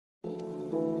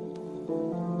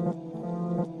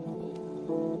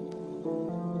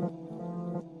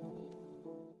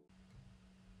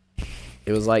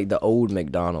It was like the old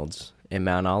McDonald's in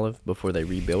Mount Olive before they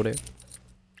rebuilt it.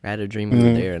 I had a dream we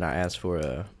were there, and I asked for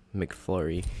a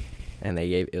McFlurry, and they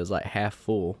gave it was like half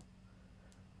full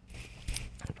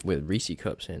with Reese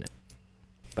cups in it.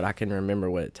 But I can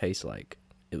remember what it tastes like.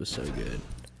 It was so good,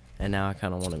 and now I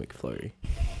kind of want a McFlurry.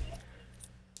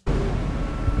 All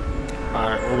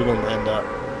right, where are we gonna end up?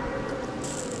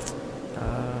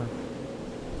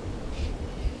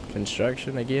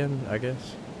 Construction again, I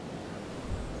guess.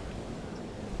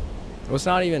 Well, it's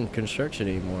not even construction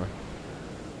anymore.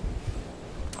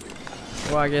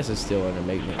 Well, I guess it's still under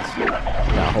maintenance.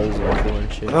 Got holes in the floor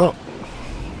and shit. Oh,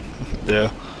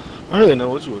 yeah. I don't really know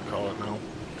what you would call it now.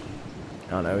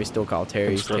 I don't know. We still call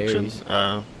Terry's Terry's.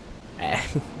 Yeah.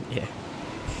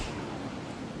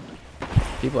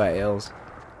 People at L's.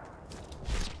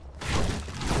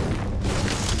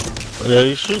 Yeah,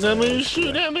 you shooting at me? You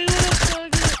shooting at me?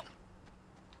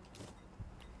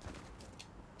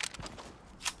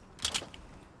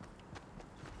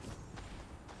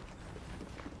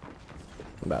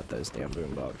 About those damn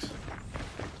boombox.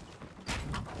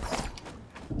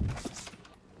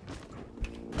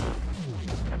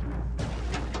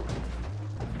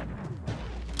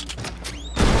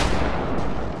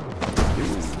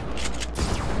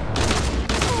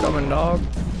 Coming, dog.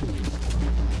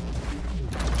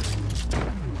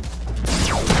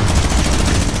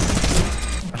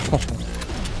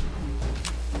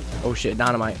 Oh shit,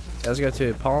 dynamite. Let's go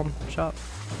to a palm shop.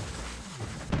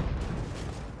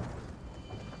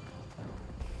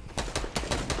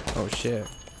 Oh shit.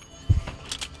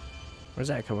 Where's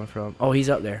that coming from? Oh, he's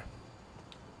up there.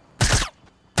 I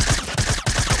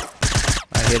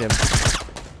hit him.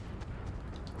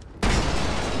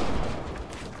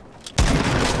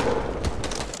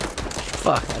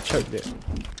 Fuck, I choked it.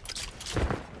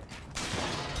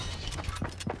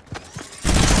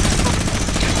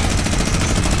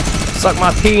 Suck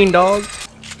my peen, dog.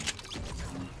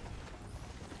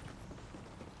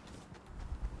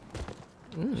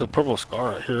 There's a purple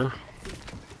scar right here.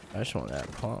 I just want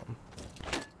that pump.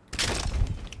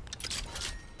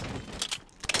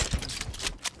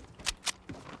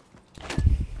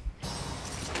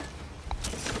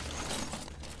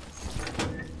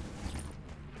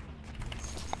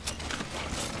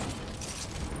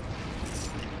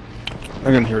 I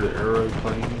can hear the arrow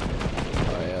playing.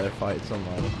 Oh yeah, they're fighting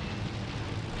somebody.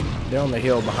 They're on the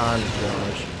hill behind the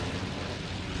garage.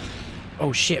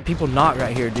 Oh shit, people knock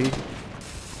right here, dude.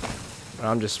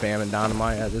 I'm just spamming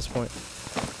dynamite at this point.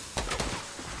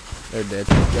 They're dead.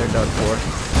 They're done for.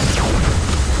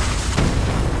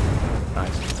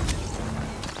 Nice.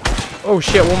 Oh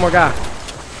shit, one more guy.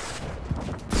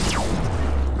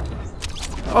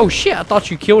 Oh shit, I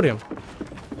thought you killed him.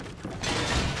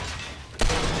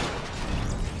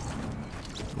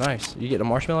 Nice. You get the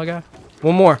marshmallow guy?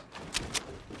 One more.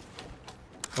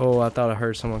 Oh, I thought I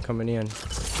heard someone coming in.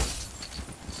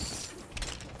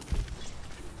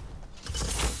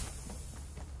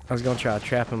 I was gonna try to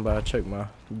trap him, but I choked my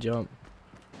jump.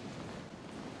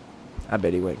 I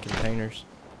bet he went containers.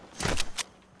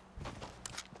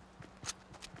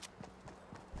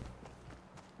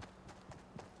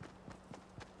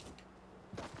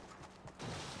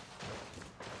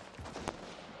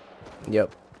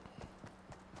 Yep.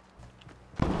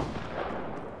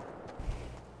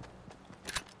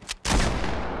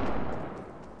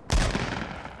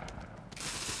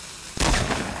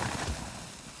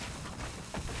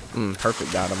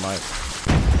 Perfect dynamite.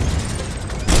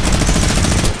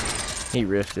 He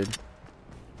rifted.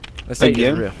 Let's take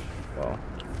his rift. Well,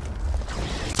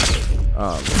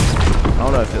 I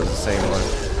don't know if it was the same one.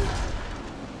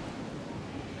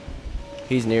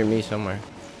 He's near me somewhere.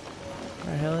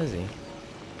 Where the hell is he?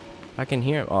 I can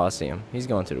hear him. Oh, I see him. He's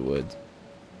going to the woods.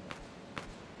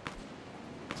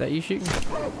 Is that you shooting?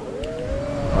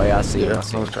 Oh yeah, I see him. I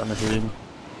see him. I was trying to hit him.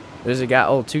 There's a guy.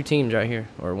 Oh, two teams right here,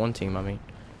 or one team, I mean.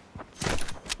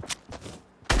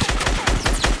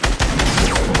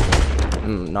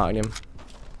 Knocked him.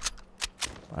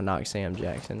 I knocked Sam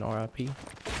Jackson, R.I.P.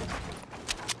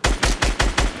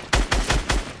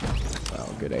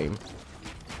 Oh, good aim.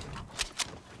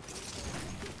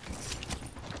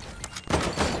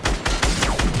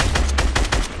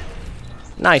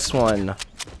 Nice one.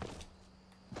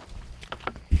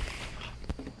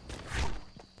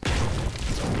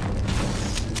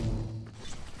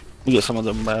 You get some of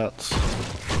them bats.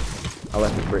 I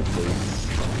left the brick for you.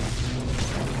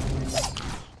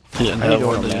 He didn't have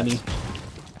one, did he?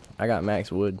 I got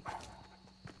max wood.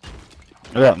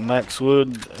 I got max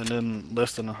wood and then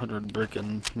less than 100 brick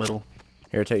and metal.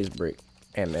 Here, take his brick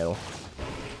and metal.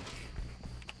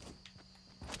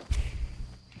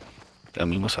 I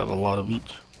mean, must have a lot of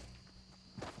each.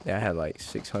 Yeah, I had like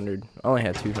 600. I only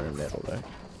had 200 metal though.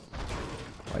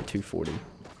 Like 240.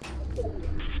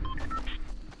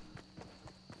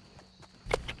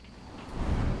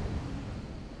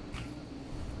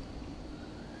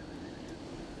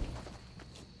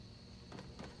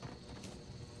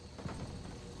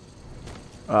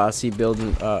 I see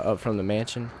building up from the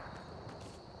mansion.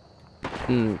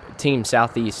 Team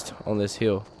southeast on this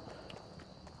hill.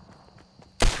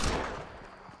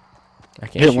 I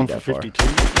can't Hit shoot one that for far. 52.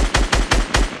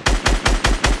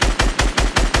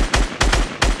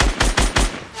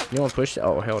 You want to push?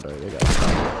 Oh hell no! They got a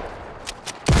sniper.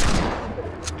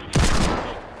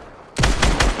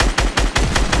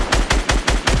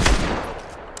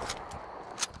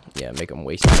 Yeah, make them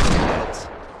waste their hats.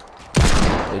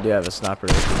 They do have a sniper.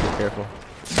 So be careful.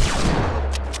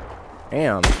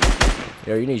 Damn.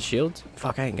 Yo, you need shields?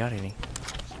 Fuck, I ain't got any.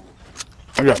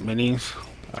 I got minis.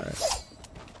 Alright.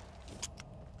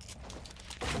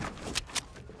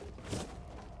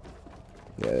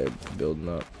 Yeah, they're building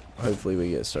up. Hopefully we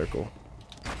get a circle.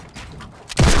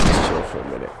 Just chill for a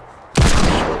minute.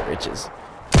 Short riches.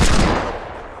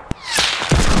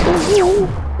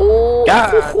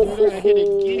 God, dude, I hit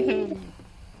again.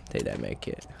 Take that med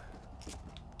kit.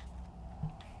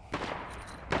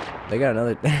 They got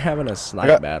another. They're having a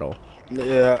snipe battle.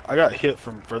 Yeah, I got hit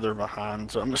from further behind,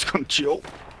 so I'm just gonna chill.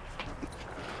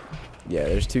 Yeah,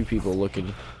 there's two people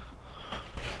looking.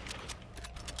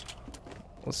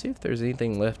 Let's see if there's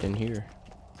anything left in here.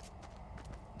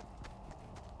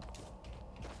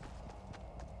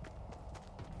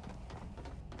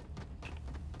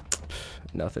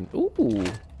 Nothing. Ooh,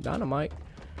 dynamite.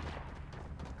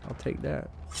 I'll take that.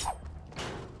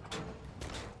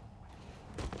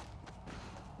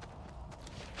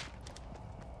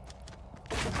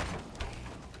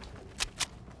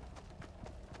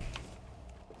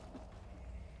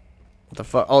 What the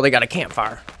fuck? Oh, they got a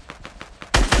campfire.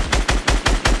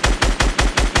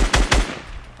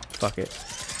 Fuck it.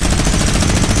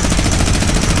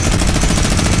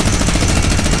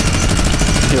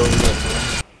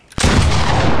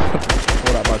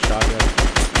 Hold up my shotgun.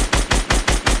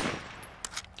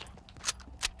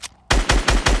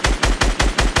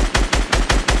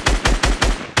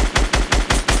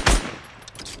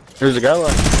 There's a guy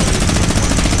like.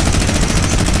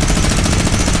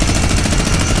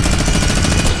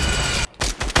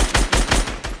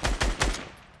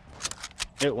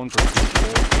 Hit one for 54.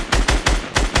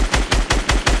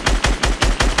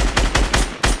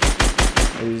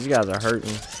 These guys are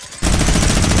hurting.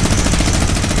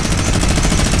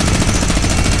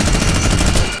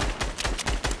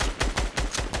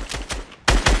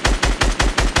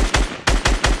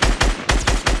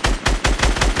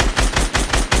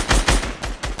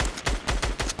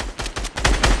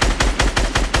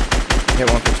 Hit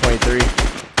one for 23.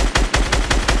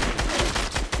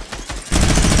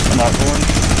 I'm not going.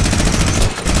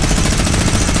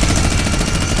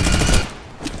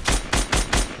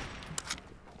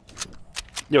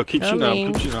 Yo, keep shooting at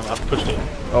him, keep shooting at him. I pushed it.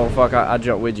 Oh fuck, I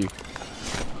jumped with you.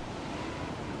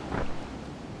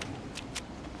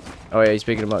 Oh yeah, he's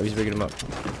picking him up, he's picking him up.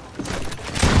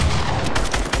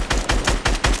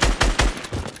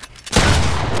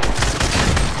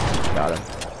 Got him.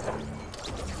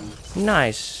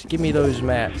 Nice. Give me those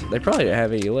mats. They probably didn't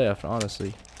have any left,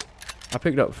 honestly. I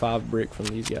picked up 5 brick from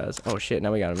these guys. Oh shit,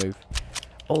 now we gotta move.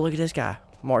 Oh, look at this guy.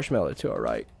 Marshmallow to our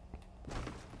right.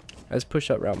 Let's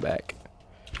push up round back.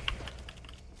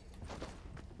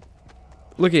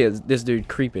 Look at this dude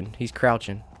creeping. He's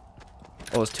crouching.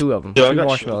 Oh, it's 2 of them. Yo, 2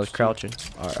 marshmallows crouching.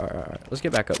 Alright. Let's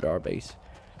get back up to our base.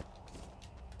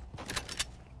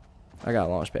 I got a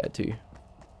launch pad too.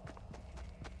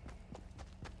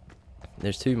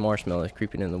 There's 2 marshmallows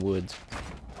creeping in the woods.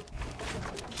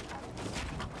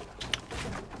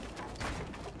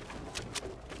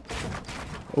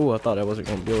 Oh, I thought I wasn't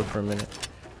gonna build for a minute.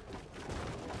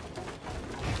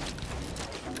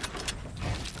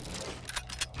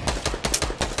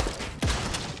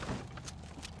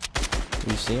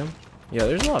 You see him? Yeah,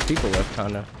 there's a lot of people left,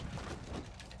 kinda.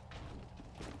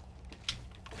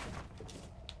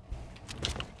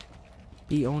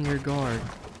 Be on your guard.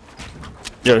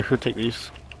 Yeah, here, take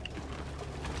these.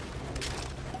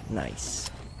 Nice.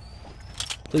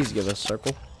 Please give us a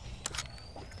circle.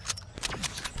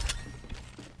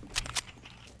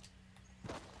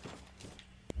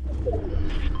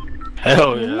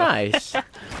 Hell yeah. Nice.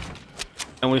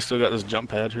 And we still got this jump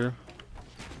pad here.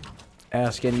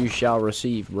 Ask and you shall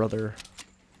receive, brother.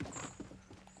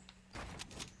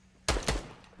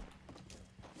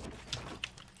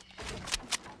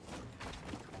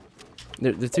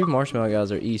 The two marshmallow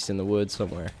guys are east in the woods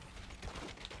somewhere.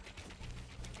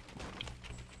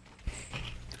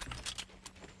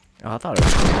 Oh, I thought it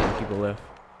was 15 people left.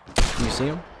 Can you see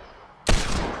them?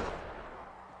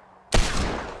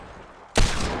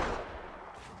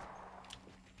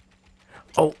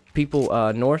 Oh,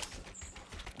 people north.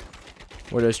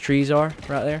 Where those trees are,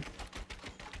 right there.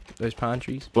 Those pine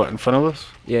trees. What, in front of us?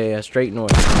 Yeah, yeah, straight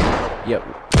north. Yep.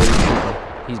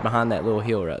 He's behind that little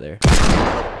hill right there.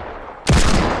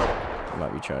 He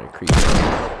might be trying to creep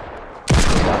up.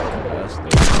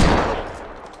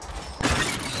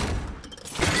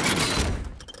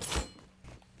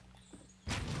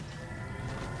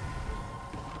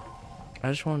 I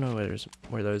just want to know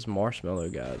where those marshmallow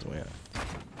guys went.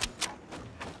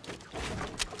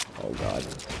 Oh god,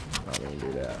 I'm not gonna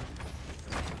do that.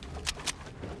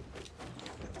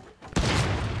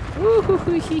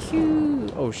 Woo-hoo-hoo-hoo-hoo.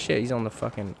 Oh shit, he's on the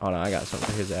fucking. Oh no, I got something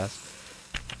for his ass.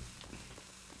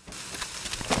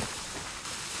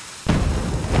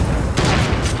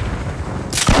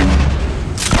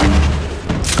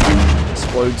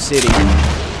 Explode City.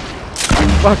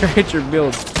 Fuck, I hit your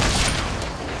build.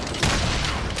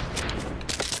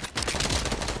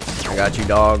 I got you,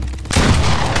 dog.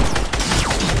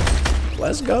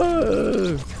 Let's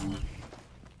go.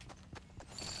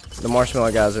 The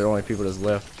marshmallow guys are the only people that's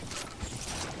left.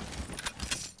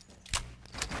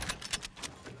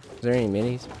 Is there any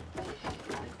minis?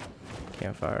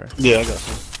 Campfire. Yeah, I got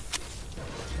some.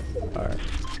 Alright.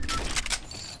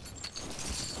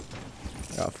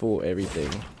 Got full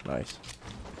everything. Nice.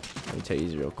 Let me take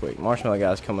these real quick. Marshmallow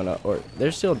guys coming up. Or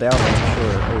they're still down there for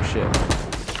sure. Oh shit.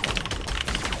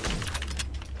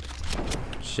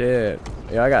 Shit.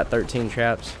 Yeah, I got 13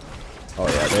 traps. Oh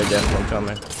yeah, they're definitely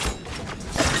coming.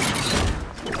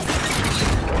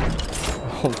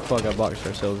 Oh fuck, I boxed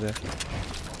ourselves in.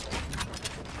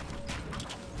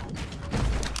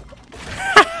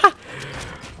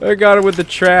 I got him with the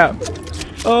trap.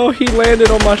 Oh, he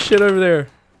landed on my shit over there.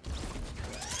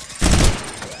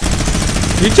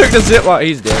 He took the zip line.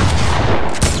 He's dead.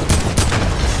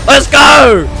 Let's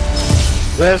go!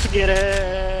 Let's get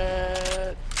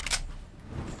it!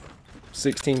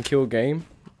 16 kill game.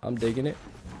 I'm digging it.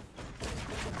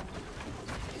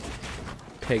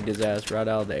 Pegged his ass right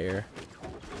out of the air.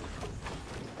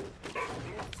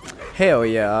 Hell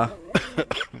yeah.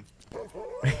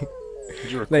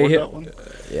 Did you record that one?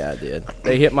 Yeah, I did.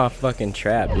 They hit my fucking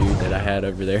trap, dude, that I had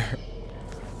over there.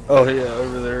 Oh yeah,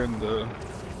 over there in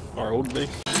our old base.